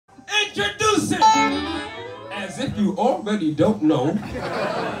Introducing, as if you already don't know,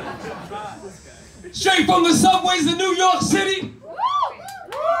 straight from the subways of New York City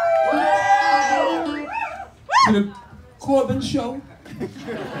to the Corbin Show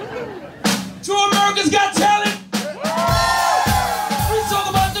to America's Got Talent. We talk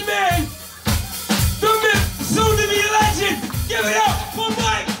about the man, the myth, soon to be a legend. Give it up for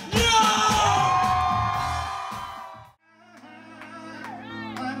Mike.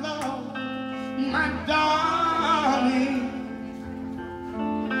 My darling,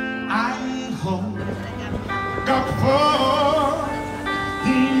 I hope God for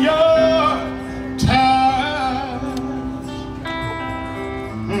your touch.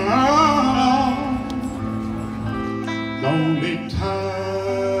 Lonely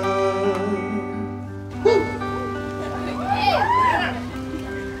time. Woo.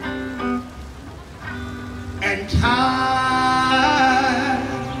 And time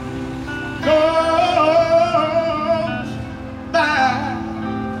goes by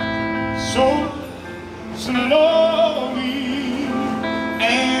so slowly,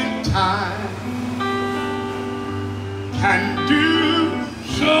 and time can do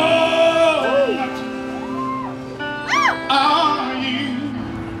so much. Are you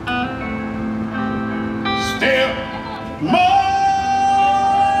still more?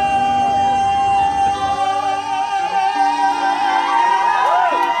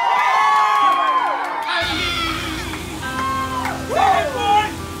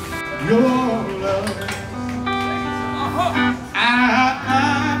 Your love,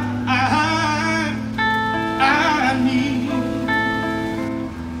 I need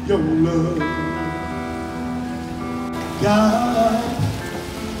your love. God,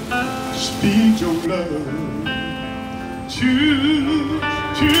 speak your love to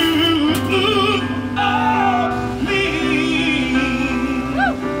me.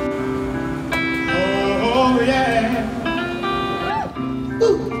 Oh yeah.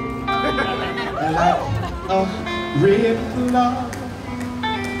 Like a river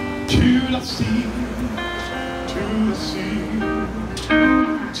to the sea, to the sea,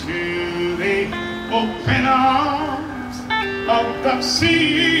 to the open arms of the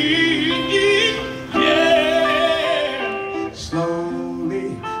sea. Yeah, slowly,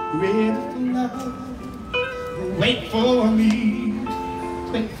 river love, wait for me,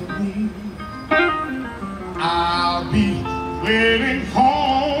 wait for me. I'll be waiting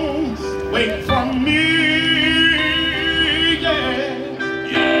home. Wait for me, yeah,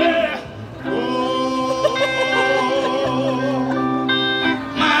 yeah. Oh,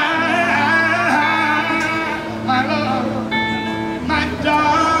 my love, my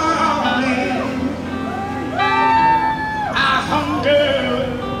darling, I hunger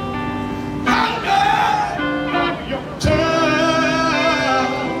for your touch.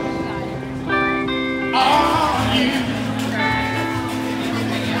 Are you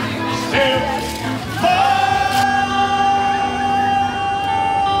still?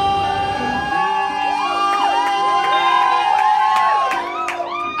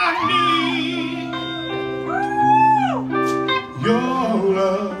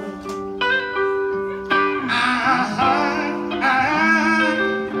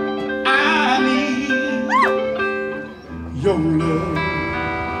 Your love,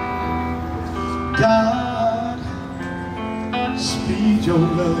 God, speed your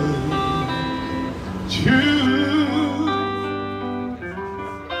love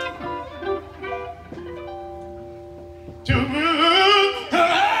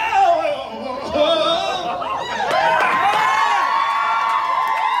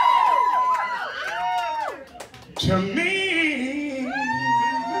to me.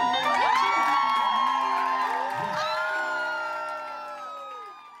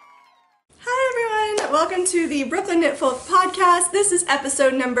 Welcome to the Brooklyn Knitfolk podcast. This is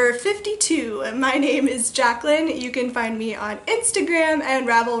episode number 52. My name is Jaclyn. You can find me on Instagram and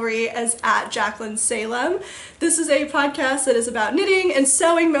Ravelry as @Jaclyn Salem. This is a podcast that is about knitting and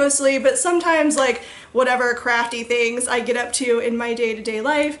sewing mostly, but sometimes like whatever crafty things I get up to in my day-to-day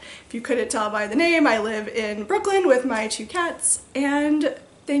life. If you couldn't tell by the name, I live in Brooklyn with my 2 cats, and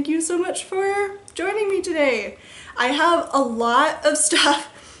thank you so much for joining me today. I have a lot of stuff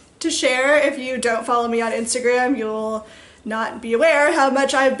to share. If you don't follow me on Instagram, you'll not be aware how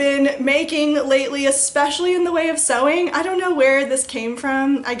much I've been making lately, especially in the way of sewing. I don't know where this came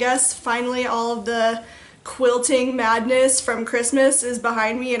from. I guess finally all of the quilting madness from Christmas is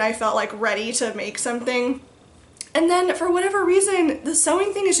behind me and I felt like ready to make something. And then for whatever reason, the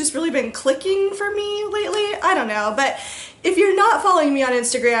sewing thing has just really been clicking for me lately. I don't know, but if you're not following me on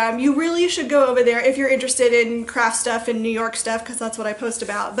Instagram, you really should go over there if you're interested in craft stuff and New York stuff, because that's what I post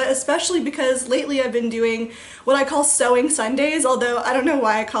about. But especially because lately I've been doing what I call sewing Sundays, although I don't know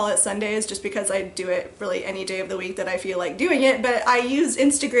why I call it Sundays, just because I do it really any day of the week that I feel like doing it. But I use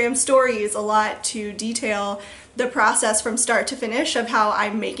Instagram stories a lot to detail the process from start to finish of how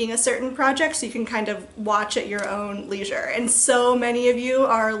I'm making a certain project, so you can kind of watch at your own leisure. And so many of you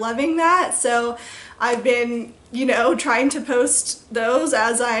are loving that, so I've been, you know, trying to post those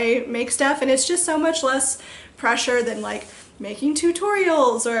as I make stuff, and it's just so much less pressure than like making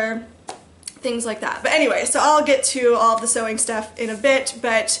tutorials or things like that. But anyway, so I'll get to all of the sewing stuff in a bit,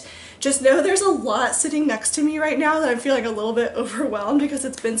 but just know there's a lot sitting next to me right now that I'm feeling a little bit overwhelmed because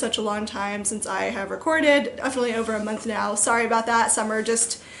it's been such a long time since I have recorded, definitely over a month now. Sorry about that. Summer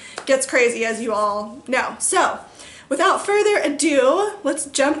just gets crazy, as you all know. So without further ado, let's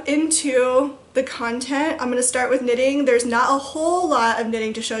jump into the content. I'm gonna start with knitting. There's not a whole lot of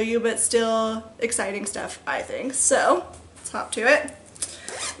knitting to show you, but still exciting stuff, I think. So let's hop to it.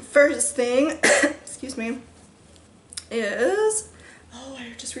 First thing, excuse me, is, oh, I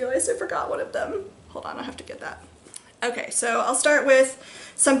just realized I forgot one of them. Hold on, I have to get that. Okay, so I'll start with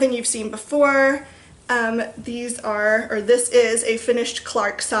something you've seen before. This is a finished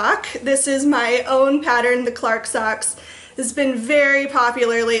Clark sock. This is my own pattern, the Clark socks. This has been very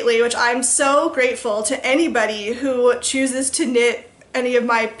popular lately, which I'm so grateful to anybody who chooses to knit any of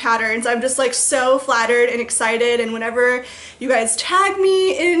my patterns. I'm just like so flattered and excited, and whenever you guys tag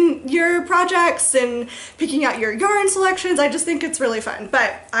me in your projects and picking out your yarn selections, I just think it's really fun.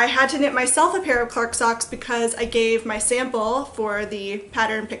 But I had to knit myself a pair of Clark socks because I gave my sample for the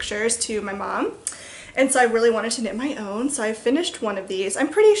pattern pictures to my mom, and so I really wanted to knit my own, so I finished one of these. I'm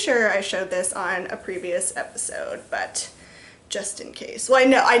pretty sure I showed this on a previous episode, but just in case. Well,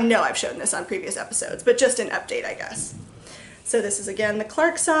 I know I've shown this on previous episodes, but just an update, I guess. So this is again the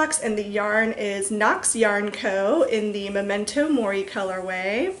Clark socks, and the yarn is Knox Yarn Co. in the Memento Mori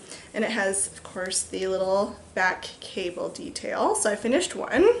colorway, and it has, of course, the little back cable detail. So I finished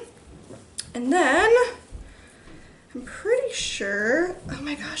one, and then I'm pretty sure, oh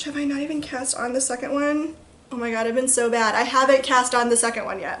my gosh, have I not even cast on the second one? Oh my god, I've been so bad. I haven't cast on the second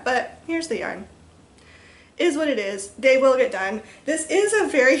one yet, but here's the yarn. Is what it is. They will get done. This is a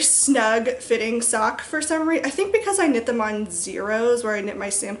very snug fitting sock for some reason. I think because I knit them on zeros, where I knit my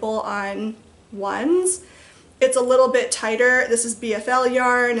sample on ones, it's a little bit tighter. This is BFL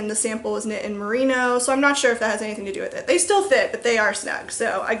yarn, and the sample was knit in merino, so I'm not sure if that has anything to do with it. They still fit, but they are snug,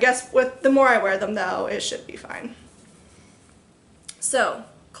 so I guess with the more I wear them though, it should be fine. So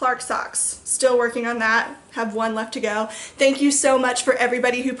Clark socks, still working on that, have one left to go. Thank you so much for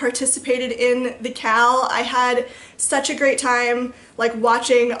everybody who participated in the Cal. I had such a great time like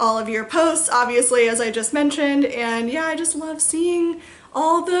watching all of your posts, obviously, as I just mentioned, and yeah, I just love seeing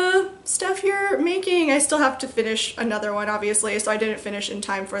all the stuff you're making. I still have to finish another one, obviously, so I didn't finish in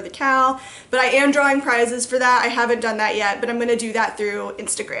time for the Cal, but I am drawing prizes for that. I haven't done that yet, but I'm gonna do that through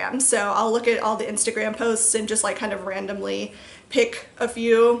Instagram. So I'll look at all the Instagram posts and just like kind of randomly pick a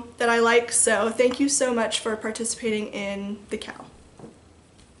few that I like. So thank you so much for participating in the Cal.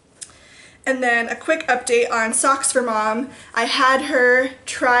 And then a quick update on Socks for Mom. I had her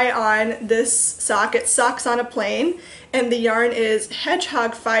try on this sock. It's Socks on a Plane, and the yarn is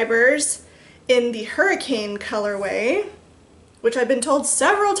Hedgehog Fibers in the Hurricane colorway, which I've been told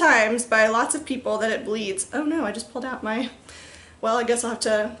several times by lots of people that it bleeds. Oh no, I just pulled out my, well, I guess I'll have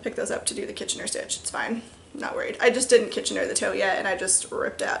to pick those up to do the Kitchener stitch. It's fine. I'm not worried. I just didn't Kitchener the toe yet, and I just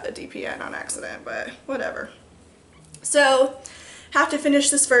ripped out the DPN on accident, but whatever. So have to finish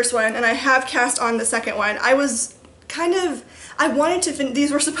this first one, and I have cast on the second one. I wanted to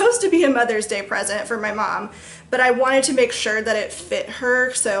these were supposed to be a Mother's Day present for my mom, but I wanted to make sure that it fit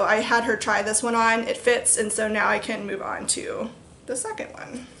her, so I had her try this one on. It fits, and so now I can move on to the second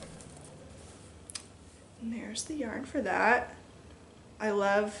one. And there's the yarn for that. I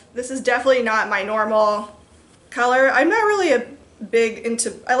love, this is definitely not my normal color. I'm not really a big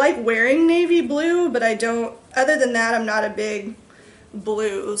into, I like wearing navy blue, but I don't, other than that, I'm not a big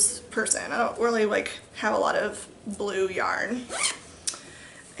blues person. I don't really like have a lot of blue yarn.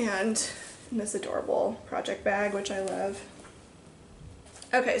 And this adorable project bag, which I love.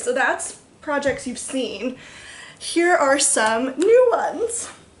 Okay, so that's projects you've seen. Here are some new ones.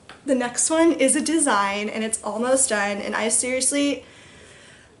 The next one is a design, and it's almost done, and I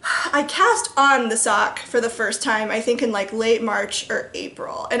cast on the sock for the first time, I think in like late March or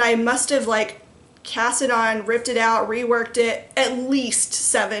April, and I must have like cast it on, ripped it out, reworked it at least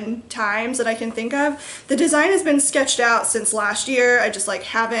 7 times that I can think of. The design has been sketched out since last year. I just like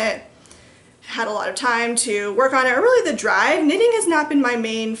haven't had a lot of time to work on it, or really the drive. Knitting has not been my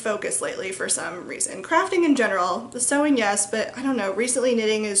main focus lately for some reason. Crafting in general, the sewing yes, but I don't know, recently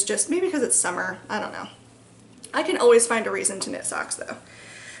knitting is just, maybe because it's summer, I don't know. I can always find a reason to knit socks though.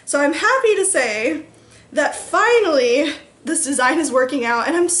 So I'm happy to say that finally this design is working out,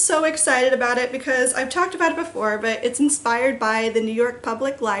 and I'm so excited about it because I've talked about it before, but it's inspired by the New York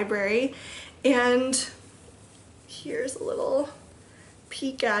Public Library, and here's a little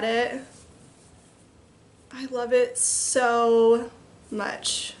peek at it. I love it so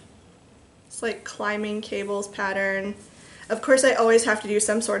much. It's like climbing cables pattern. Of course I always have to do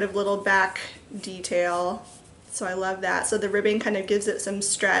some sort of little back detail, so I love that. So the ribbing kind of gives it some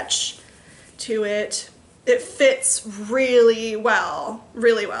stretch to it. It fits really well,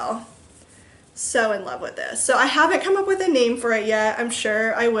 really well. So in love with this. So I haven't come up with a name for it yet. I'm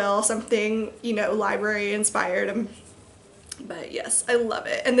sure I will, something, you know, library inspired. But yes, I love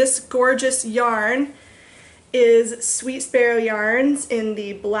it. And this gorgeous yarn is Sweet Sparrow Yarns in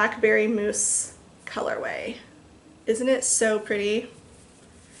the Blackberry Mousse colorway. Isn't it so pretty?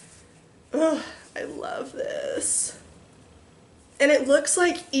 Oh, I love this. And it looks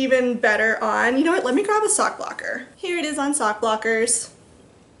like even better on, you know what, let me grab a sock blocker. Here it is on sock blockers.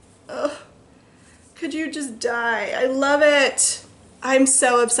 Oh, could you just die? I love it. I'm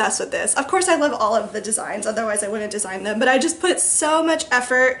so obsessed with this. Of course I love all of the designs, otherwise I wouldn't design them, but I just put so much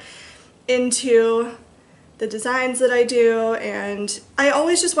effort into the designs that I do, and I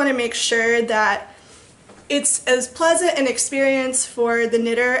always just want to make sure that it's as pleasant an experience for the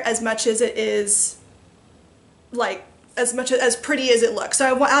knitter as much as it is like as pretty as it looks.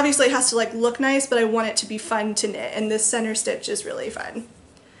 So obviously it has to like look nice, but I want it to be fun to knit, and this center stitch is really fun.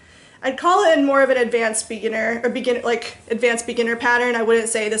 I'd call it more of an advanced beginner advanced beginner pattern. I wouldn't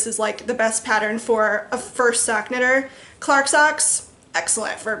say this is like the best pattern for a first sock knitter. Clark socks,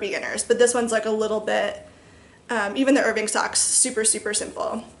 excellent for beginners, but this one's like a little bit even the Irving socks, super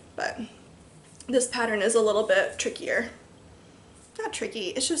simple, but this pattern is a little bit trickier. Not tricky,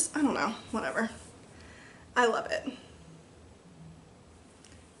 it's just, I don't know, whatever. I love it.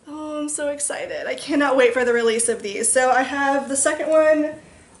 Oh, I'm so excited. I cannot wait for the release of these. So I have the second one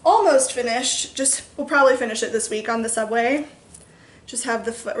almost finished, we'll probably finish it this week on the subway. Just have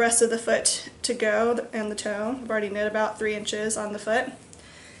the rest of the foot to go and the toe. I've already knit about 3 inches on the foot.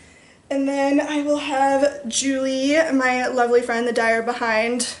 And then I will have Julie, my lovely friend, the dyer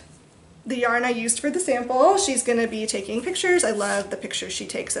behind the yarn I used for the sample. She's gonna be taking pictures. I love the pictures she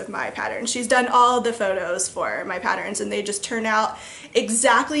takes of my patterns. She's done all the photos for my patterns, and they just turn out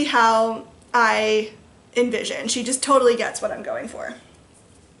exactly how I envision. She just totally gets what I'm going for.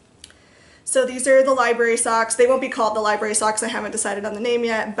 So these are the library socks. They won't be called the library socks. I haven't decided on the name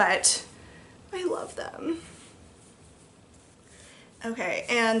yet, but I love them. Okay,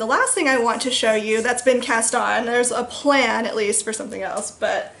 and the last thing I want to show you that's been cast on, there's a plan at least for something else,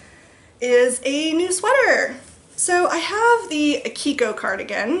 but is a new sweater. So I have the Akiko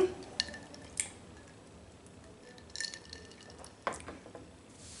cardigan.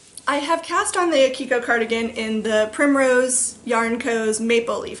 I have cast on the Akiko cardigan in the Primrose Yarn Co.'s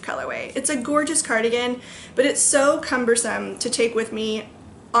Maple Leaf colorway. It's a gorgeous cardigan, but it's so cumbersome to take with me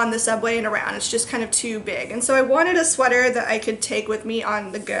on the subway and around. It's just kind of too big. And so I wanted a sweater that I could take with me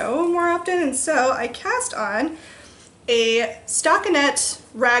on the go more often, and so I cast on a stockinette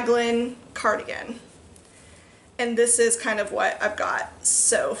raglan cardigan. And this is kind of what I've got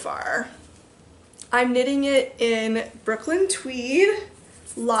so far. I'm knitting it in Brooklyn Tweed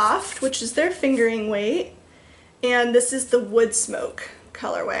Loft, which is their fingering weight, and this is the Wood Smoke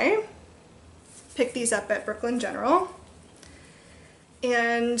colorway. Picked these up at Brooklyn General.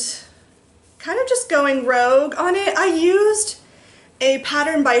 And kind of just going rogue on it. I used a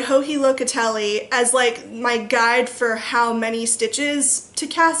pattern by Joji Locatelli as like my guide for how many stitches to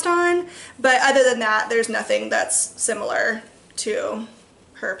cast on, but other than that, there's nothing that's similar to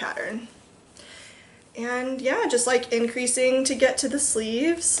her pattern. And yeah, just like increasing to get to the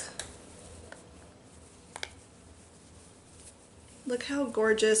sleeves. Look how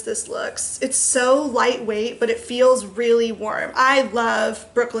gorgeous this looks. It's so lightweight, but it feels really warm. I love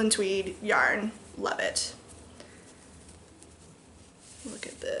Brooklyn Tweed yarn. Love it. Look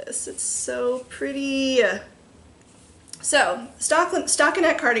at this. It's so pretty. So,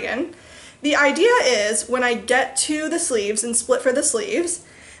 stockinette cardigan. The idea is when I get to the sleeves and split for the sleeves,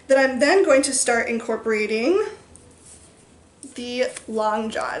 that I'm then going to start incorporating the Long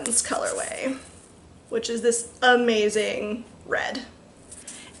Johns colorway, which is this amazing red.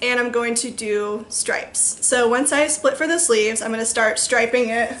 and I'm going to do stripes. So once I split for the sleeves, I'm going to start striping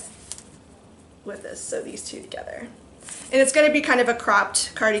it with this, so these two together. And it's going to be kind of a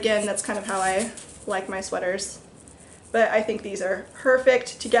cropped cardigan. That's kind of how I like my sweaters. But I think these are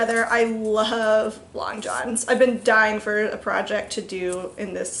perfect together. I love long johns. I've been dying for a project to do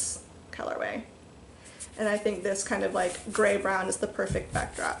in this colorway. And I think this kind of like gray brown is the perfect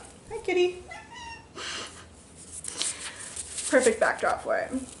backdrop. Hi, kitty. Perfect backdrop for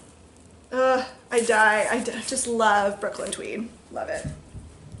it. I die. I just love Brooklyn tweed. Love it.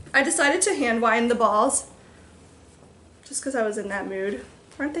 I decided to hand wind the balls just because I was in that mood.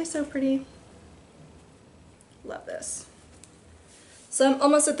 Aren't they so pretty? Love this. So I'm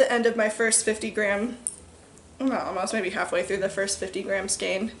almost at the end of my first 50-gram, well, almost, maybe halfway through the first 50-gram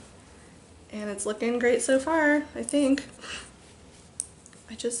skein. And it's looking great so far, I think.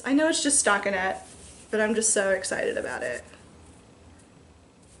 I know it's just stockinette, but I'm just so excited about it.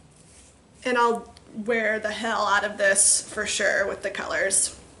 And I'll wear the hell out of this for sure with the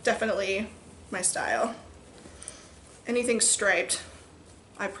colors. Definitely my style. Anything striped,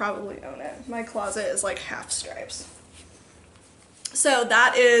 I probably own it. My closet is like half stripes. So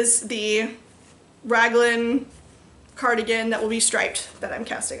that is the raglan cardigan that will be striped that I'm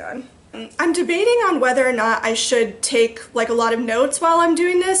casting on. I'm debating on whether or not I should take like a lot of notes while I'm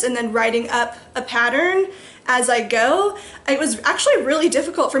doing this and then writing up a pattern as I go. It was actually really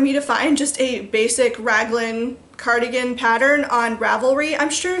difficult for me to find just a basic raglan cardigan pattern on Ravelry. I'm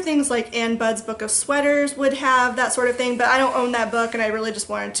sure things like Ann Budd's Book of Sweaters would have that sort of thing, but I don't own that book and I really just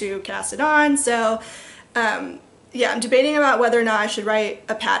wanted to cast it on. So yeah, I'm debating about whether or not I should write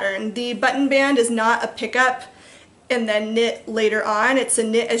a pattern. The button band is not a pickup and then knit later on. It's a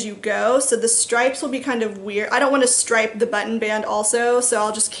knit as you go, so the stripes will be kind of weird. I don't want to stripe the button band also, so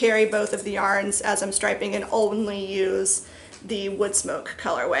I'll just carry both of the yarns as I'm striping and only use the wood smoke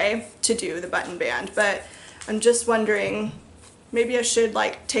colorway to do the button band. But I'm just wondering, maybe I should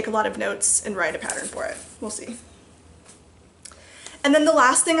like take a lot of notes and write a pattern for it. We'll see. And then the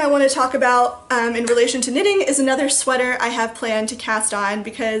last thing I want to talk about in relation to knitting is another sweater I have planned to cast on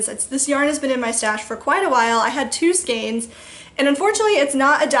because this yarn has been in my stash for quite a while. I had 2 skeins, and unfortunately it's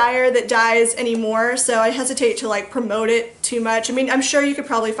not a dyer that dyes anymore, so I hesitate to like promote it too much. I mean, I'm sure you could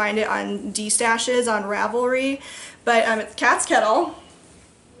probably find it on D-stashes on Ravelry, but it's Cat's Kettle.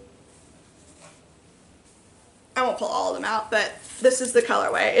 I won't pull all of them out, but this is the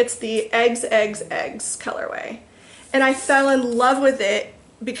colorway. It's the Eggs, Eggs, Eggs colorway. And I fell in love with it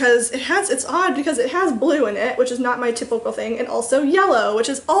because it's odd because it has blue in it, which is not my typical thing, and also yellow, which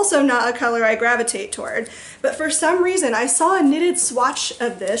is also not a color I gravitate toward. But for some reason, I saw a knitted swatch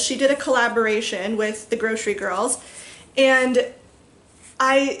of this. She did a collaboration with the Grocery Girls, and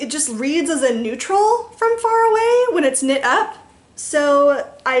it just reads as a neutral from far away when it's knit up. So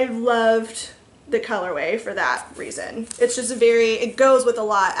I loved the colorway for that reason. It's just it goes with a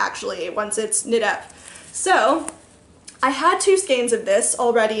lot actually once it's knit up. So I had 2 skeins of this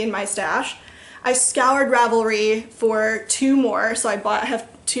already in my stash. I scoured Ravelry for 2 more, so I have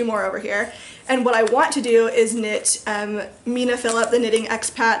 2 more over here. And what I want to do is knit Mina Phillip, the Knitting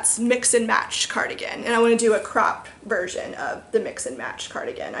Expat's Mix and Match cardigan. And I want to do a cropped version of the Mix and Match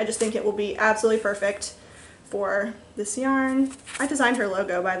cardigan. I just think it will be absolutely perfect for this yarn. I designed her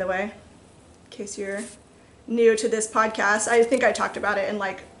logo, by the way, in case you're new to this podcast. I think I talked about it in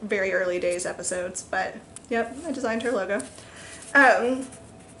like very early days episodes, but yep, I designed her logo.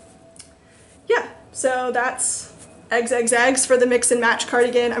 Yeah, so that's Eggs, Eggs, Eggs for the Mix and Match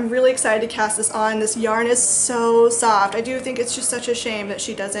cardigan. I'm really excited to cast this on. This yarn is so soft. I do think it's just such a shame that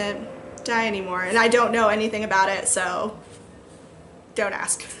she doesn't dye anymore, and I don't know anything about it, so don't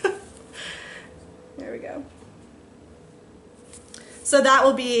ask. There we go. So that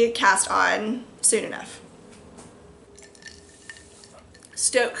will be cast on soon enough.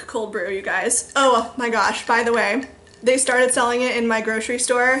 Stoke cold brew, you guys. Oh my gosh, by the way, they started selling it in my grocery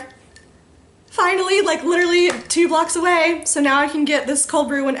store. Finally, like literally 2 blocks away. So now I can get this cold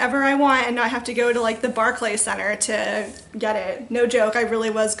brew whenever I want and not have to go to like the Barclay Center to get it. No joke, I really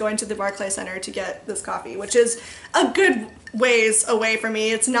was going to the Barclay Center to get this coffee, which is a good ways away from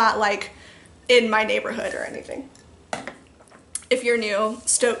me. It's not like in my neighborhood or anything. If you're new,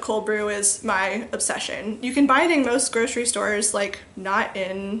 Stoke cold brew is my obsession. You can buy it in most grocery stores, like not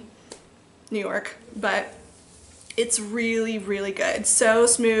in New York, but it's really, really good. So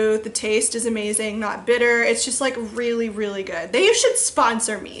smooth, the taste is amazing, not bitter. It's just like really, really good. They should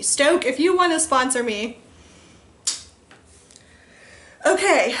sponsor me. Stoke, if you want to sponsor me.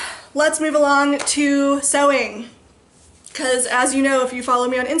 Okay, let's move along to sewing. Because as you know, if you follow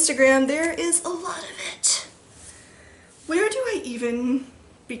me on Instagram, there is a lot of it. Where do I even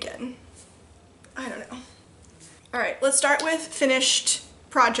begin? I don't know. All right, let's start with finished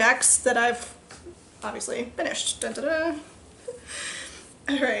projects that I've obviously finished. Dun, dun, dun.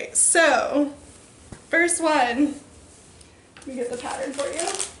 All right, so first one, let me get the pattern for you.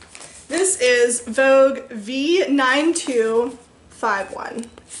 This is Vogue V9251,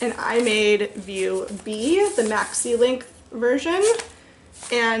 and I made view B, the maxi length version,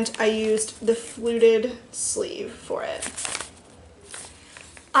 and I used the fluted sleeve for it.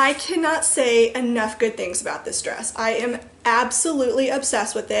 I cannot say enough good things about this dress. I am absolutely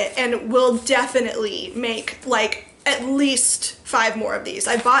obsessed with it and will definitely make like at least 5 more of these.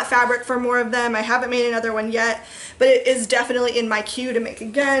 I bought fabric for more of them. I haven't made another one yet, but it is definitely in my queue to make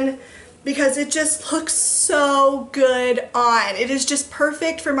again because it just looks so good on. It is just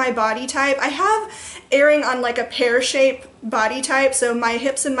perfect for my body type. I have erring on like a pear shape body type, so my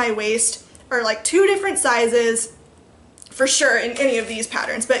hips and my waist are like 2 different sizes for sure in any of these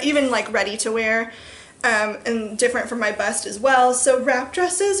patterns, but even like ready to wear and different from my bust as well. So wrap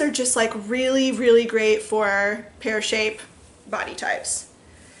dresses are just like really, really great for pear shape body types.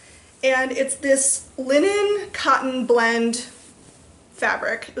 And it's this linen cotton blend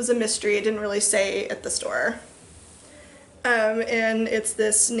fabric. It was a mystery, it didn't really say at the store. And it's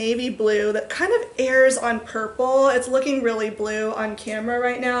this navy blue that kind of airs on purple. It's looking really blue on camera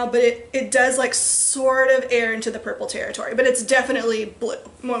right now, but it does like sort of air into the purple territory, but it's definitely blue,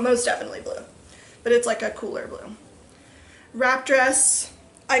 most definitely blue, but it's like a cooler blue. Wrap dress,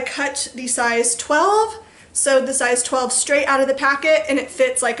 I cut the size 12, so the size 12 straight out of the packet, and it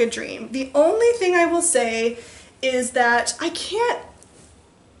fits like a dream. The only thing I will say is that I can't,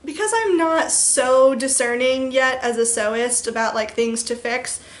 because I'm not so discerning yet as a sewist about like things to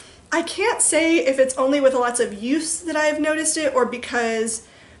fix, I can't say if it's only with lots of use that I've noticed it, or because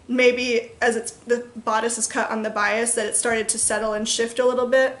maybe as the bodice is cut on the bias that it started to settle and shift a little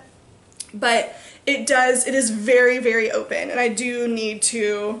bit. But it is very, very open, and I do need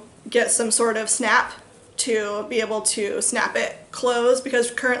to get some sort of snap to be able to snap it closed,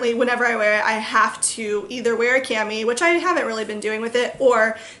 because currently whenever I wear it I have to either wear a cami, which I haven't really been doing with it,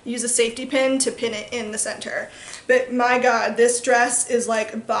 or use a safety pin to pin it in the center. But my god, this dress is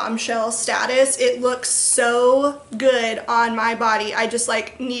like bombshell status. It looks so good on my body. I just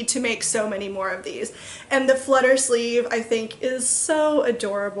like need to make so many more of these. And the flutter sleeve I think is so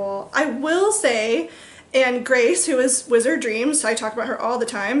adorable. I will say, and Grace, who is Wizard Dreams, I talk about her all the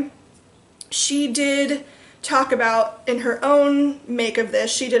time, she did talk about in her own make of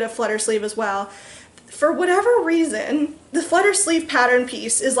this, she did a flutter sleeve as well. For whatever reason, the flutter sleeve pattern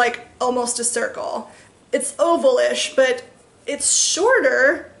piece is like almost a circle. It's ovalish, but it's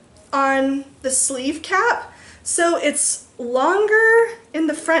shorter on the sleeve cap, so it's longer in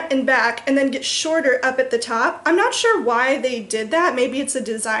the front and back and then gets shorter up at the top. I'm not sure why they did that. Maybe it's a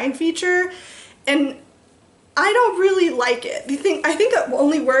design feature, and I don't really like it. I think it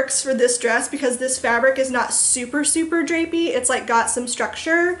only works for this dress because this fabric is not super, super drapey. It's like got some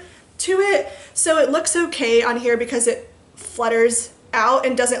structure to it. So it looks okay on here because it flutters out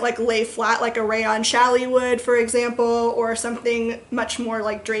and doesn't like lay flat like a rayon challis would, for example, or something much more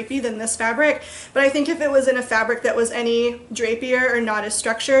like drapey than this fabric. But I think if it was in a fabric that was any drapier or not as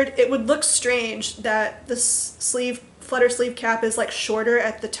structured, it would look strange that the flutter sleeve cap is like shorter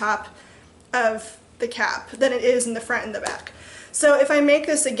at the top of the cap than it is in the front and the back. So if I make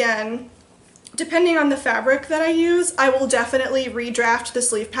this again, depending on the fabric that I use, I will definitely redraft the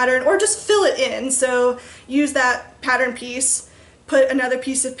sleeve pattern or just fill it in. So use that pattern piece, put another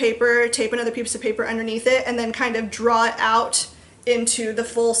piece of paper, tape another piece of paper underneath it, and then kind of draw it out into the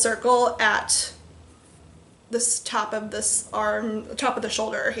full circle at this top of this arm, top of the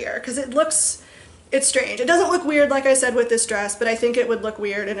shoulder here, because it's strange. It doesn't look weird like I said with this dress, but I think it would look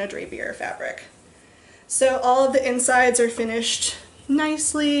weird in a drapier fabric. So all of the insides are finished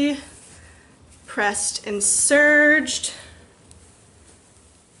nicely, pressed and serged.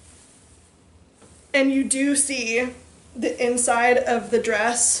 And you do see the inside of the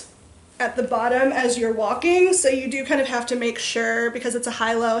dress at the bottom as you're walking, so you do kind of have to make sure, because it's a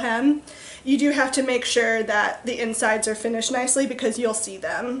high-low hem, you do have to make sure that the insides are finished nicely because you'll see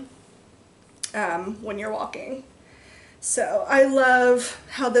them when you're walking. So I love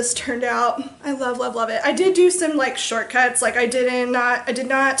how this turned out. I love, love, love it. I did do some like shortcuts. Like I did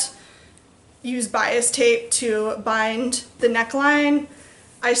not use bias tape to bind the neckline.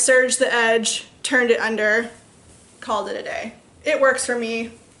 I serged the edge, turned it under, called it a day. It works for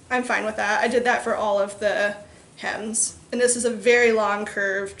me. I'm fine with that. I did that for all of the hems. And this is a very long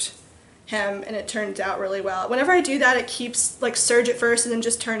curved hem, and it turns out really well. Whenever I do that, it keeps like serge it first and then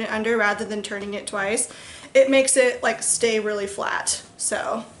just turn it under rather than turning it twice. it makes it like stay really flat.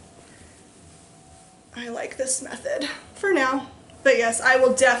 So I like this method for now. But yes, I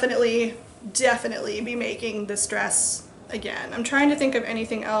will definitely be making this dress again. I'm trying to think of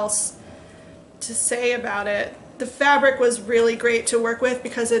anything else to say about it. The fabric was really great to work with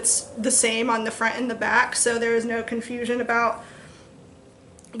because it's the same on the front and the back, so there is no confusion about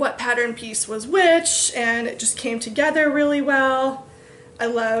what pattern piece was which, and it just came together really well. I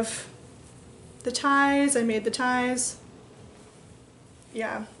love the ties. I made the ties.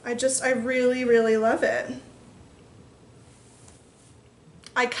 Yeah, I really love it.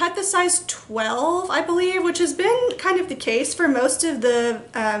 I cut the size 12, I believe, which has been kind of the case for most of the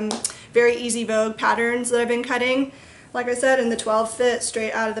Very Easy Vogue patterns that I've been cutting. Like I said, and the 12 fit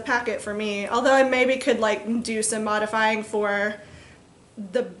straight out of the packet for me. Although I maybe could like do some modifying for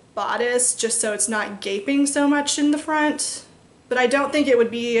the bodice just so it's not gaping so much in the front. But I don't think it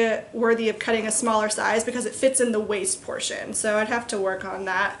would be worthy of cutting a smaller size because it fits in the waist portion. So I'd have to work on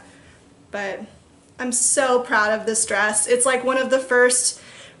that. But I'm so proud of this dress. It's like one of the first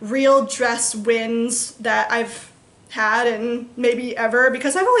real dress wins that I've had and maybe ever,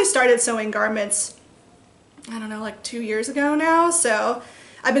 because I've only started sewing garments, I don't know, like 2 years ago now. So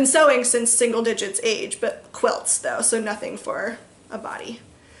I've been sewing since single digits age, but quilts though, so nothing for a body.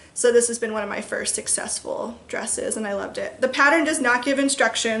 So this has been one of my first successful dresses and I loved it. The pattern does not give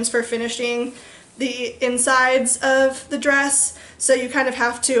instructions for finishing the insides of the dress, so you kind of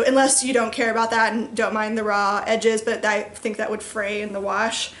have to, unless you don't care about that and don't mind the raw edges, but I think that would fray in the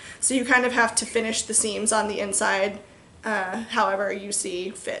wash. So you kind of have to finish the seams on the inside however you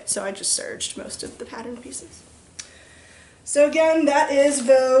see fit. So I just serged most of the pattern pieces. So again, that is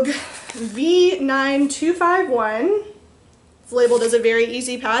Vogue V9251. It's labeled as a very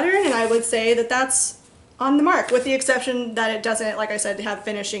easy pattern, and I would say that that's on the mark, with the exception that it doesn't, like I said, have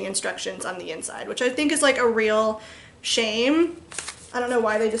finishing instructions on the inside, which I think is like a real shame. I don't know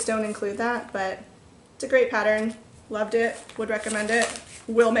why they just don't include that, but it's a great pattern. Loved it, would recommend it,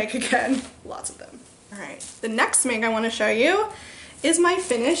 will make again, lots of them. All right, the next thing I want to show you is my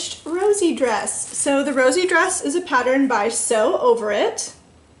finished rosy dress. So the rosy dress is a pattern by Sew Over It.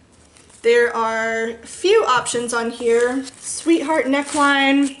 There are a few options on here. Sweetheart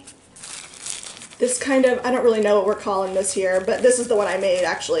neckline. This kind of, I don't really know what we're calling this here, but this is the one I made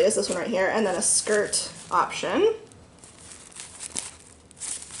actually, is this one right here, and then a skirt option.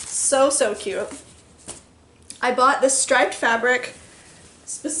 So cute. I bought this striped fabric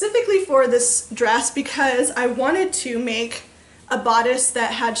specifically for this dress because I wanted to make a bodice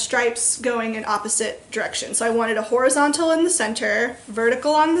that had stripes going in opposite directions. So I wanted a horizontal in the center,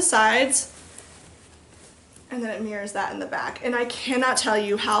 vertical on the sides, and then it mirrors that in the back. And I cannot tell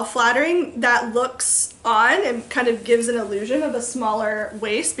you how flattering that looks on. It kind of gives an illusion of a smaller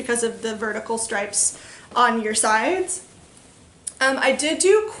waist because of the vertical stripes on your sides. I did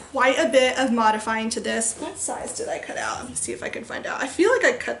do quite a bit of modifying to this. What size did I cut out? Let me see if I can find out. I feel like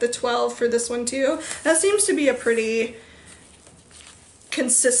I cut the 12 for this one too. That seems to be a pretty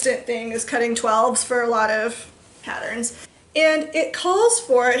consistent thing, is cutting 12s for a lot of patterns. And it calls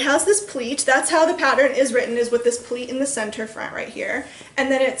for, it has this pleat, that's how the pattern is written, is with this pleat in the center front right here.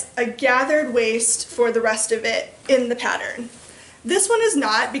 And then it's a gathered waist for the rest of it in the pattern. This one is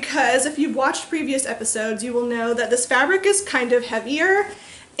not, because if you've watched previous episodes, you will know that this fabric is kind of heavier,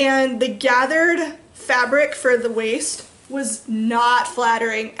 and the gathered fabric for the waist was not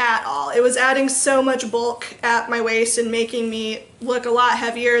flattering at all. It was adding so much bulk at my waist and making me look a lot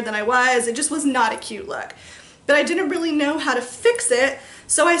heavier than I was. It just was not a cute look. But I didn't really know how to fix it,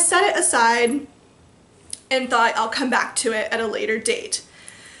 so I set it aside and thought I'll come back to it at a later date.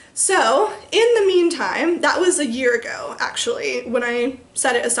 So, in the meantime, that was a year ago, actually, when I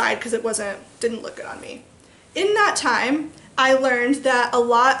set it aside because it didn't look good on me. In that time, I learned that a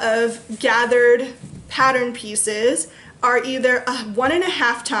lot of gathered pattern pieces are either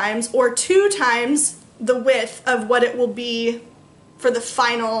 1.5 times or 2 times the width of what it will be for the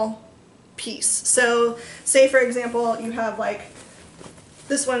final piece. So, say for example, you have like,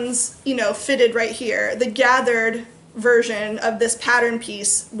 this one's, you know, fitted right here. The gathered version of this pattern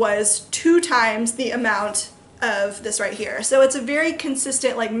piece was 2 times the amount of this right here. So it's a very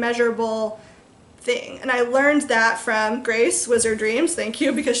consistent, like, measurable thing. And I learned that from Grace, Wizard Dreams, thank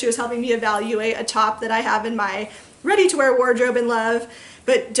you, because she was helping me evaluate a top that I have in my ready-to-wear wardrobe and love,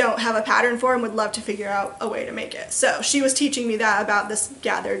 but don't have a pattern for and would love to figure out a way to make it. So she was teaching me that about this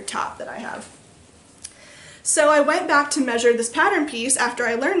gathered top that I have. So I went back to measure this pattern piece after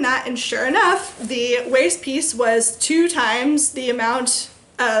I learned that, and sure enough, the waist piece was 2 times the amount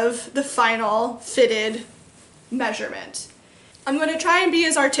of the final fitted measurement. I'm going to try and be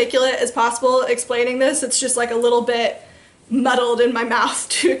as articulate as possible explaining this. It's just like a little bit muddled in my mouth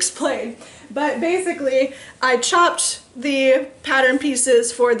to explain. But basically, I chopped the pattern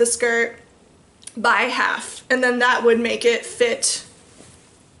pieces for the skirt by half, and then that would make it fit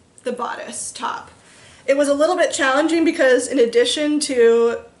the bodice top. It was a little bit challenging because in addition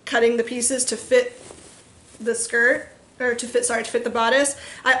to cutting the pieces to fit the skirt, or to fit the bodice,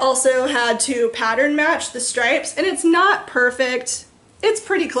 I also had to pattern match the stripes, and it's not perfect. It's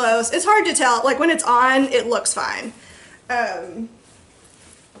pretty close. It's hard to tell. Like when it's on, it looks fine.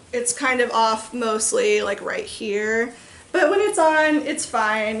 It's kind of off mostly like right here, but when it's on, it's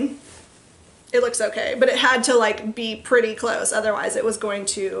fine. It looks okay, but it had to like be pretty close, otherwise it was going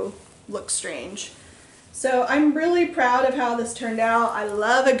to look strange. So I'm really proud of how this turned out. I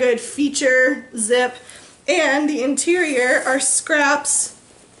love a good feature zip, and the interior are scraps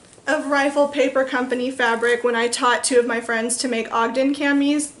of Rifle Paper Company fabric. When I taught two of my friends to make Ogden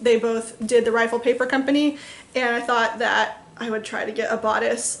camis, they both did the Rifle Paper Company, and I thought that I would try to get a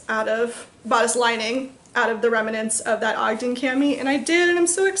bodice lining out of the remnants of that Ogden cami, and I did, and I'm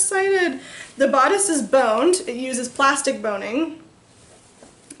so excited. The bodice is boned. It uses plastic boning.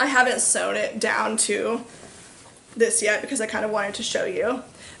 I haven't sewn it down to this yet because I kind of wanted to show you.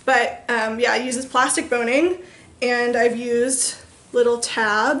 But yeah, it uses plastic boning, and I've used little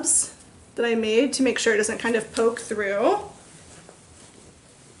tabs that I made to make sure it doesn't kind of poke through.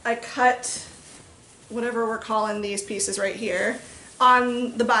 I cut whatever we're calling these pieces right here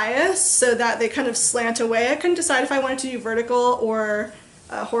on the bias so that they kind of slant away. I couldn't decide if I wanted to do vertical or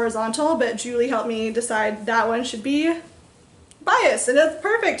horizontal, but Julie helped me decide that one should be bias, and it's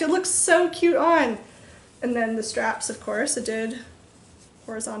perfect. It looks so cute on. And then the straps, of course, it did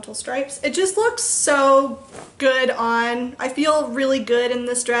horizontal stripes. It just looks so good on. I feel really good in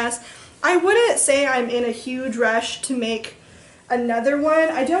this dress. I wouldn't say I'm in a huge rush to make another one.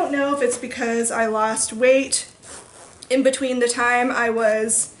 I don't know if it's because I lost weight in between the time I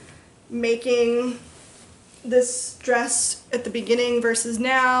was making this dress at the beginning versus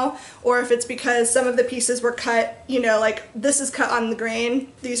now, or if it's because some of the pieces were cut, you know, like this is cut on the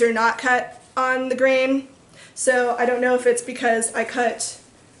grain, these are not cut on the grain. So I don't know if it's because I cut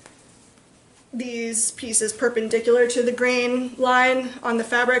these pieces perpendicular to the grain line on the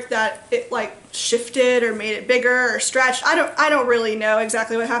fabric that it like shifted or made it bigger or stretched. I don't really know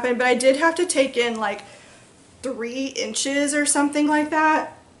exactly what happened, but I did have to take in like 3 inches or something like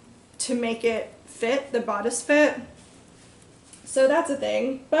that to make it fit, the bodice fit. So that's a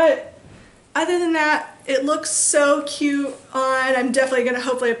thing. But other than that, it looks so cute on. I'm definitely gonna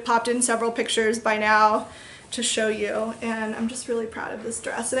hopefully have popped in several pictures by now to show you, and I'm just really proud of this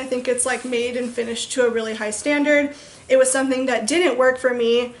dress, and I think it's like made and finished to a really high standard. It was something that didn't work for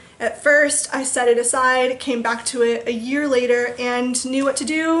me at first. I set it aside, came back to it a year later, and knew what to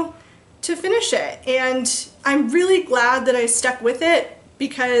do to finish it, and I'm really glad that I stuck with it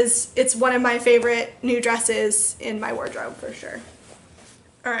because it's one of my favorite new dresses in my wardrobe for sure.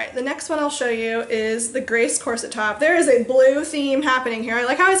 Alright, the next one I'll show you is the Grace corset top. There is a blue theme happening here.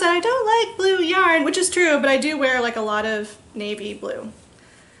 Like how I said, I don't like blue yarn, which is true, but I do wear like a lot of navy blue.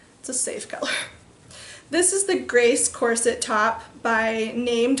 It's a safe color. This is the Grace corset top by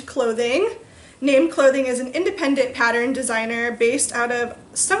Named Clothing. Named Clothing is an independent pattern designer based out of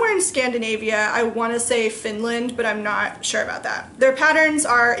somewhere in Scandinavia. I want to say Finland, but I'm not sure about that. Their patterns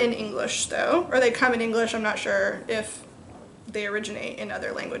are in English though, or they come in English. I'm not sure if they originate in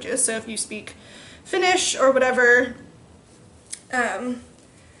other languages. So if you speak Finnish or whatever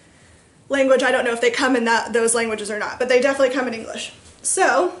language, I don't know if they come in those languages or not, but they definitely come in English.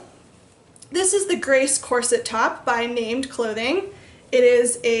 So this is the Grace corset top by Named Clothing. It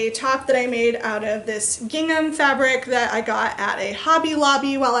is a top that I made out of this gingham fabric that I got at a Hobby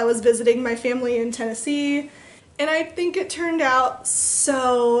Lobby while I was visiting my family in Tennessee, and I think it turned out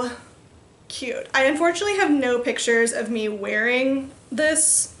so cute. I unfortunately have no pictures of me wearing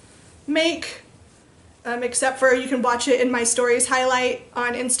this make, except for you can watch it in my stories highlight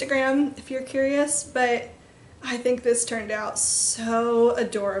on Instagram if you're curious, but I think this turned out so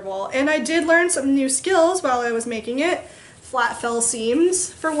adorable. And I did learn some new skills while I was making it. Flat fell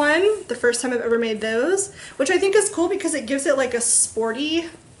seams for one, the first time I've ever made those, which I think is cool because it gives it like a sporty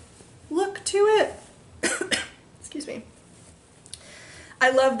look to it. Excuse me. I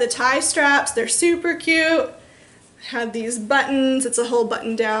love the tie straps, they're super cute. Have these buttons, it's a whole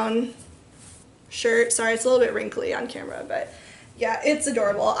button down shirt. Sorry, it's a little bit wrinkly on camera, but yeah, it's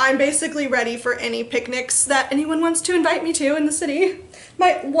adorable. I'm basically ready for any picnics that anyone wants to invite me to in the city.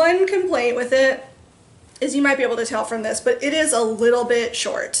 My one complaint with it is, you might be able to tell from this, but it is a little bit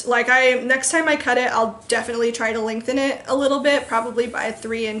short. Like, next time I cut it, I'll definitely try to lengthen it a little bit, probably by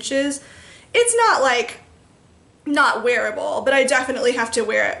 3 inches. It's not like not wearable, but I definitely have to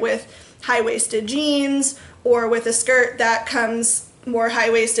wear it with high-waisted jeans or with a skirt that comes more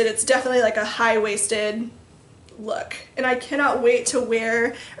high-waisted. It's definitely like a high-waisted look. And I cannot wait to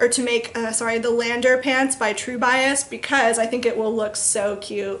wear, or to make, the Lander pants by True Bias, because I think it will look so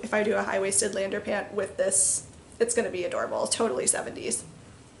cute if I do a high-waisted Lander pant with this. It's gonna be adorable, totally 70s.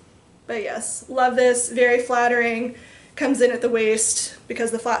 But yes, love this, very flattering, comes in at the waist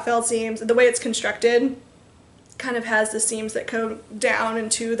because the flat fell seams, the way it's constructed, kind of has the seams that go down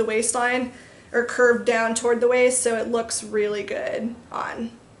into the waistline, or curve down toward the waist, so it looks really good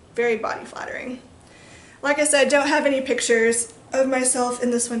on. Very body flattering. Like I said, don't have any pictures of myself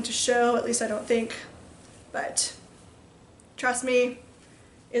in this one to show, at least I don't think, but trust me,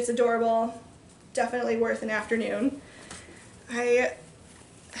 it's adorable, definitely worth an afternoon. I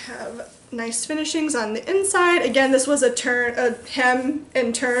have nice finishings on the inside. Again, this was a hem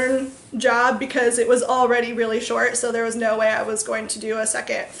and turn job because it was already really short, so there was no way I was going to do a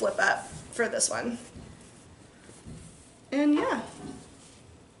second flip up for this one. And yeah,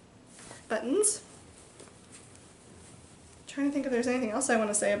 buttons. Trying to think if there's anything else I want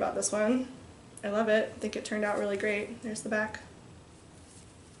to say about this one. I love it. I think it turned out really great. There's the back.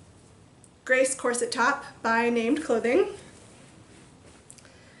 Grace corset top by Named Clothing.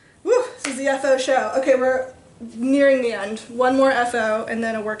 Woo, this is the FO show. Okay, we're nearing the end. One more FO and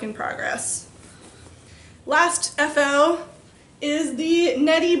then a work in progress. Last FO is the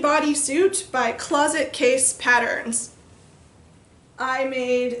Netty bodysuit by Closet Case Patterns. I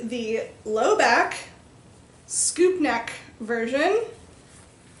made the low back scoop neck version,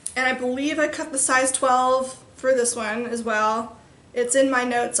 and I believe I cut the size 12 for this one as well. It's in my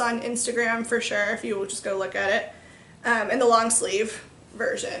notes on Instagram for sure if you will just go look at it. And the long sleeve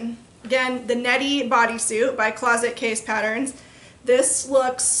version. Again, the Netty bodysuit by Closet Case Patterns. This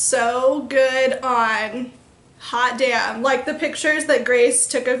looks so good on. Hot damn. Like, the pictures that Grace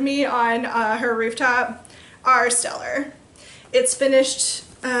took of me on her rooftop are stellar. It's finished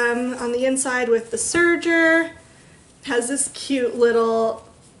on the inside with the serger. Has this cute little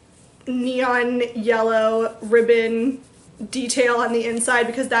neon yellow ribbon detail on the inside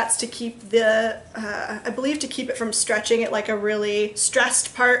because that's to keep the, I believe to keep it from stretching at like a really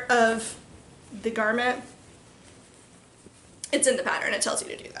stressed part of the garment. It's in the pattern, it tells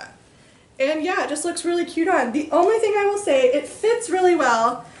you to do that. And yeah, it just looks really cute on. The only thing I will say, it fits really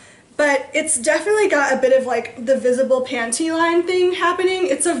well, but it's definitely got a bit of like the visible panty line thing happening.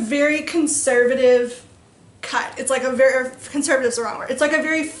 It's a very conservative cut. It's like a very, conservative's the wrong word. It's like a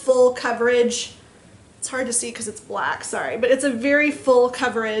very full coverage. It's hard to see because it's black, sorry, but it's a very full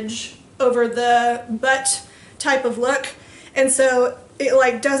coverage over the butt type of look. And so it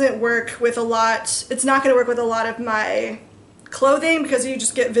like doesn't work with a lot, it's not gonna work with a lot of my clothing because you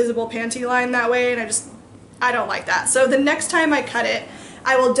just get visible panty line that way, and I don't like that. So the next time I cut it,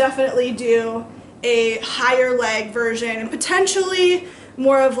 I will definitely do a higher leg version and potentially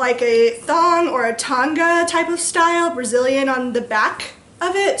more of like a thong or a tanga type of style, Brazilian on the back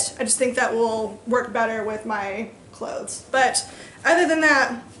of it. I just think that will work better with my clothes. But other than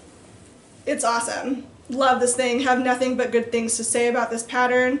that, it's awesome. Love this thing, have nothing but good things to say about this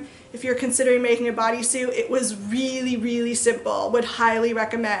pattern. If you're considering making a bodysuit, it was really, really simple. Would highly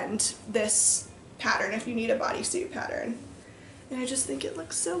recommend this pattern if you need a bodysuit pattern. And I just think it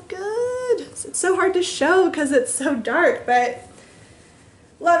looks so good. It's so hard to show because it's so dark, but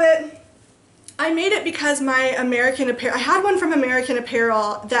love it. I made it because my American Apparel, I had one from American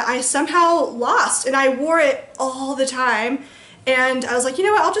Apparel that I somehow lost, and I wore it all the time. And I was like, you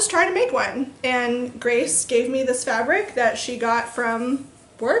know what, I'll just try to make one. And Grace gave me this fabric that she got from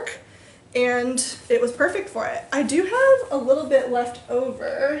work, and it was perfect for it. I do have a little bit left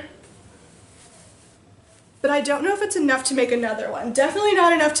over, but I don't know if it's enough to make another one. Definitely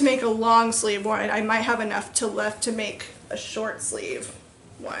not enough to make a long sleeve one. I might have enough left to make a short sleeve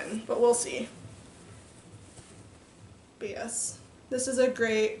one, but we'll see. But yes, this is a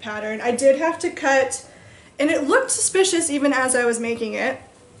great pattern. I did have to cut, and it looked suspicious even as I was making it.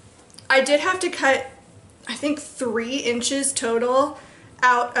 I did have to cut, I think 3 inches total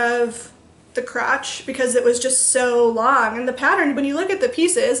out of the crotch because it was just so long. And the pattern, when you look at the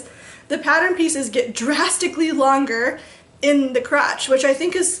pieces, the pattern pieces get drastically longer in the crotch, which I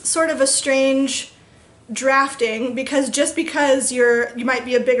think is sort of a strange drafting, because just because you might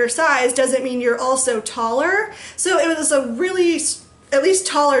be a bigger size doesn't mean you're also taller. So it was a really at least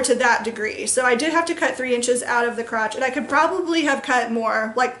taller to that degree. So I did have to cut 3 inches out of the crotch, and I could probably have cut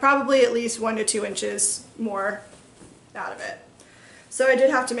more, like probably at least 1 to 2 inches more out of it. So I did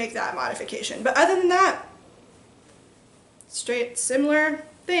have to make that modification. But other than that, similar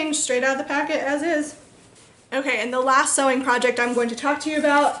thing, straight out of the packet as is. Okay, and the last sewing project I'm going to talk to you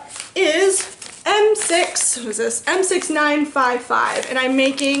about is M6955, and I'm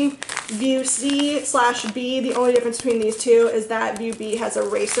making view C/B. The only difference between these two is that view B has a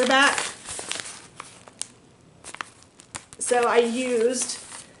racer back. So I used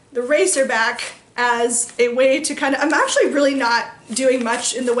the racer back as a way to kind of, I'm actually really not doing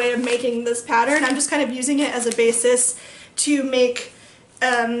much in the way of making this pattern. I'm just kind of using it as a basis to make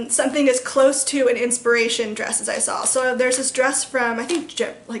something as close to an inspiration dress as I saw. So there's this dress from, I think,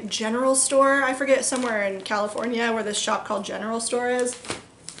 like General Store, I forget, somewhere in California where this shop called General Store is.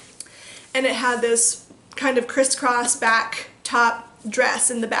 And it had this kind of crisscross back top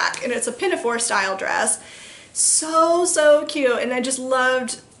dress in the back, and it's a pinafore style dress. So cute, and I just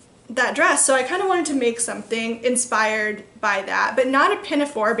loved that dress, so I kind of wanted to make something inspired by that, but not a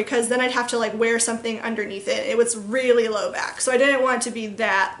pinafore, because then I'd have to like wear something underneath it. It was really low back, so I didn't want it to be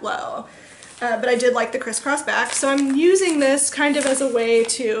that low, but I did like the crisscross back, so I'm using this kind of as a way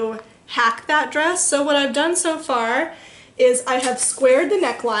to hack that dress. So what I've done so far is I have squared the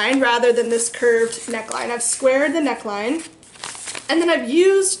neckline rather than this curved neckline. I've squared the neckline, and then I've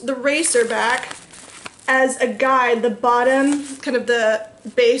used the racer back as a guide, the bottom, kind of the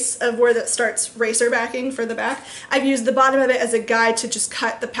base of where that starts racer backing for the back. I've used the bottom of it as a guide to just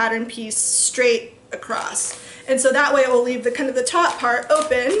cut the pattern piece straight across. And so that way it will leave the kind of the top part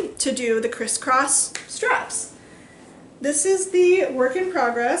open to do the crisscross straps. This is the work in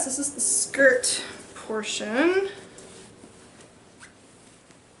progress. This is the skirt portion.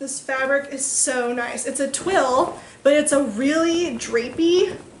 This fabric is so nice. It's a twill, but it's a really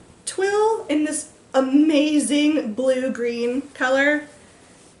drapey twill in this amazing blue-green color.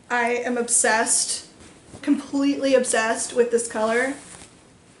 I am obsessed, completely obsessed with this color.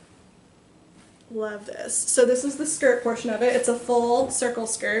 Love this. So this is the skirt portion of it. It's a full circle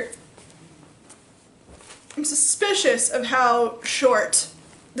skirt. I'm suspicious of how short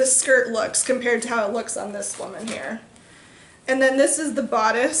this skirt looks compared to how it looks on this woman here. And then this is the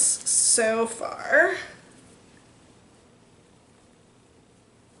bodice so far.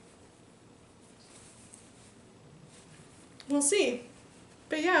 We'll see.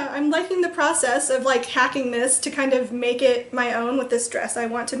 But yeah, I'm liking the process of like hacking this to kind of make it my own with this dress I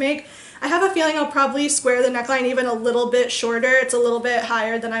want to make. I have a feeling I'll probably square the neckline even a little bit shorter. It's a little bit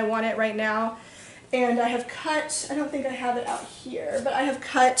higher than I want it right now. And I have cut, I don't think I have it out here, but I have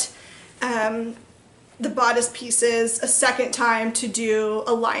cut the bodice pieces a second time to do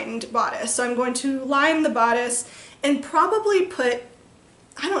a lined bodice. So I'm going to line the bodice and probably put,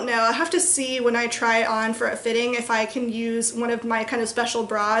 I don't know, I'll have to see when I try it on for a fitting if I can use one of my kind of special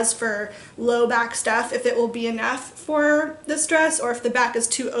bras for low back stuff, if it will be enough for this dress, or if the back is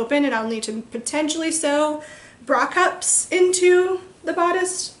too open and I'll need to potentially sew bra cups into the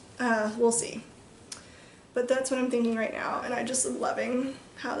bodice. We'll see. But that's what I'm thinking right now, and I just am loving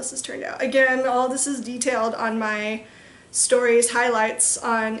how this has turned out. Again, all this is detailed on my stories highlights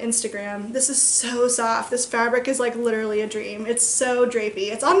on Instagram. This is so soft. This fabric is like literally a dream. It's so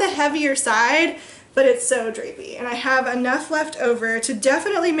drapey. It's on the heavier side, but it's so drapey. And I have enough left over to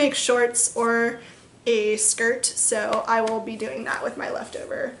definitely make shorts or a skirt, so I will be doing that with my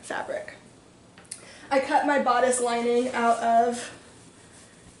leftover fabric. I cut my bodice lining out of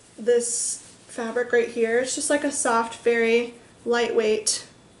this fabric right here. It's just like a soft, very lightweight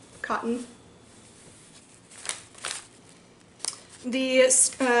cotton.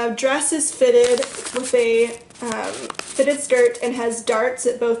 The dress is fitted with a fitted skirt and has darts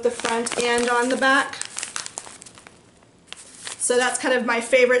at both the front and on the back. So that's kind of my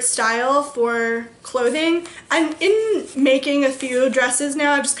favorite style for clothing. I'm in making a few dresses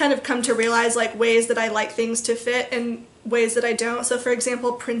now. I've just kind of come to realize like ways that I like things to fit and ways that I don't. So for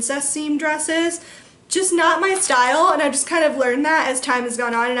example, princess seam dresses, just not my style, and I've just kind of learned that as time has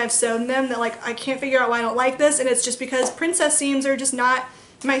gone on and I've sewn them, that like I can't figure out why I don't like this, and it's just because princess seams are just not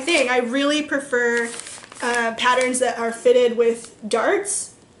my thing. I really prefer patterns that are fitted with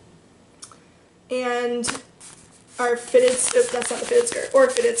darts and are fitted, that's not the fitted skirt, or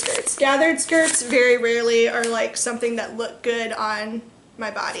fitted skirts. Gathered skirts very rarely are like something that look good on my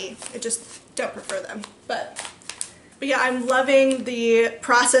body. I just don't prefer them. But yeah, I'm loving the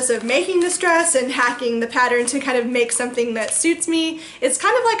process of making this dress and hacking the pattern to kind of make something that suits me. It's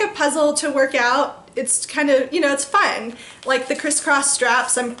kind of like a puzzle to work out. It's kind of, you know, it's fun. Like the crisscross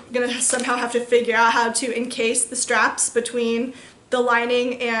straps, I'm gonna somehow have to figure out how to encase the straps between the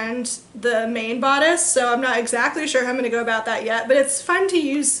lining and the main bodice, so I'm not exactly sure how I'm going to go about that yet, but it's fun to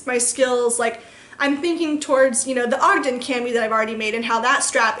use my skills. Like, I'm thinking towards, you know, the Ogden cami that I've already made and how that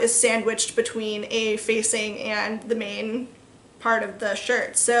strap is sandwiched between a facing and the main part of the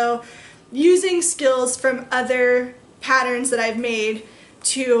shirt. So using skills from other patterns that I've made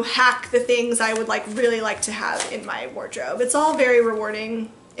to hack the things I would really like to have in my wardrobe. It's all very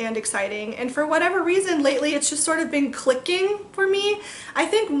rewarding and exciting, and for whatever reason lately it's just sort of been clicking for me. I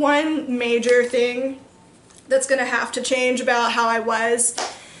think one major thing that's gonna have to change about how I was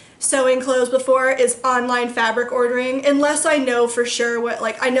sewing clothes before is online fabric ordering, unless I know for sure what,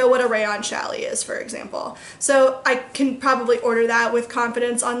 like, I know what a rayon challis is, for example. So I can probably order that with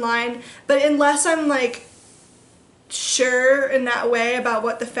confidence online, but unless I'm like sure in that way about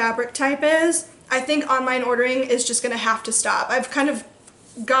what the fabric type is, I think online ordering is just gonna have to stop. I've kind of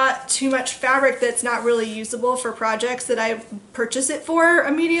got too much fabric that's not really usable for projects that I purchase it for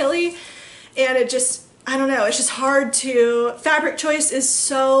immediately, and it just, I don't know, it's just hard to, fabric choice is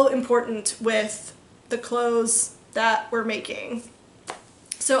so important with the clothes that we're making.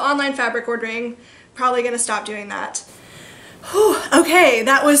 So online fabric ordering, probably gonna stop doing that. Whew, okay,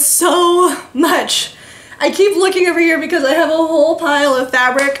 that was so much. I keep looking over here because I have a whole pile of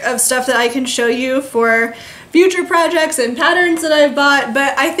fabric of stuff that I can show you for future projects and patterns that I've bought,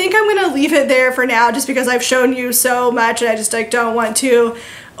 but I think I'm gonna leave it there for now just because I've shown you so much and I just like don't want to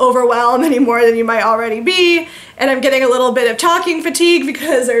overwhelm any more than you might already be, and I'm getting a little bit of talking fatigue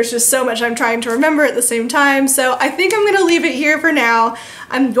because there's just so much I'm trying to remember at the same time. So I think I'm gonna leave it here for now.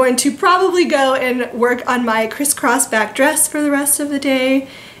 I'm going to probably go and work on my crisscross back dress for the rest of the day.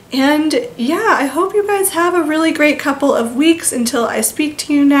 And yeah, I hope you guys have a really great couple of weeks until I speak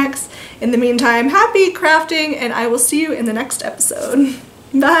to you next. In the meantime, happy crafting, and I will see you in the next episode.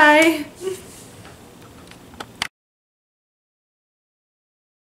 Bye!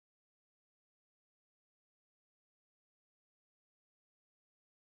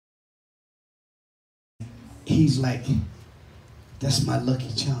 He's like, that's my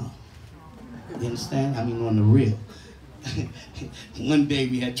lucky charm. You understand? I mean, on the real. One day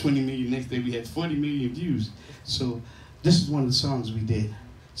we had 20 million, next day we had 40 million views. So this is one of the songs we did.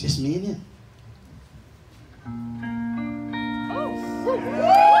 Just me and him.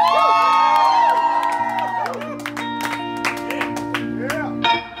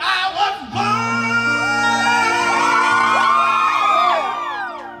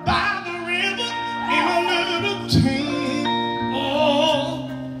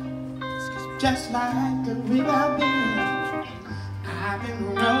 Just like the river I've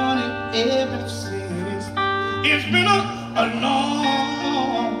been running ever since. It's been a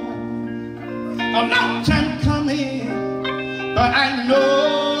long time coming, but I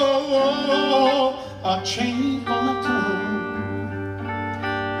know a change gonna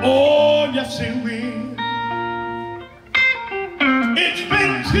come. Oh, yes it will. It's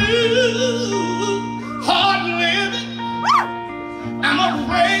been too hard living. I'm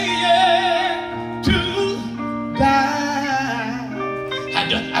afraid to die.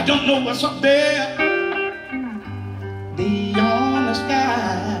 I don't know what's up there beyond the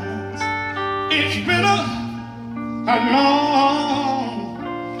skies. It's been a long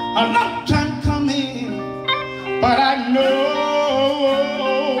time coming, but I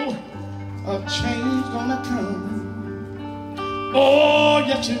know a change gonna come. Oh,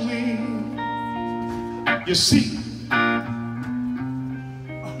 yes it will. You see,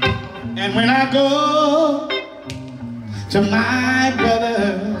 and when I go to my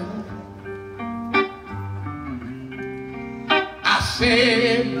brother, I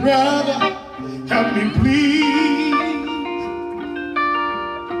say, brother, help me please.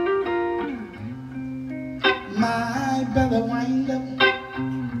 My brother wind up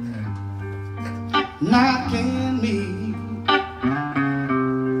knocking me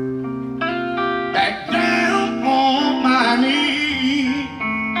back down on my knees.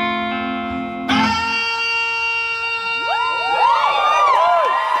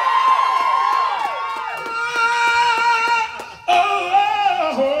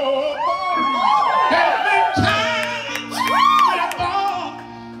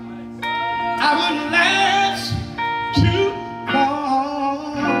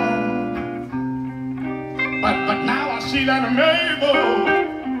 But now I see that I'm able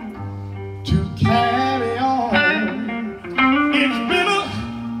to carry on. It's been a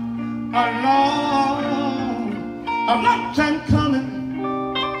long time coming,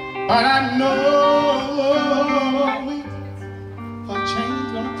 but I know a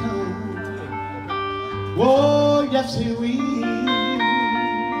change gonna come. Oh, yes it will.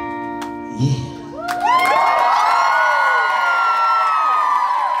 Yeah.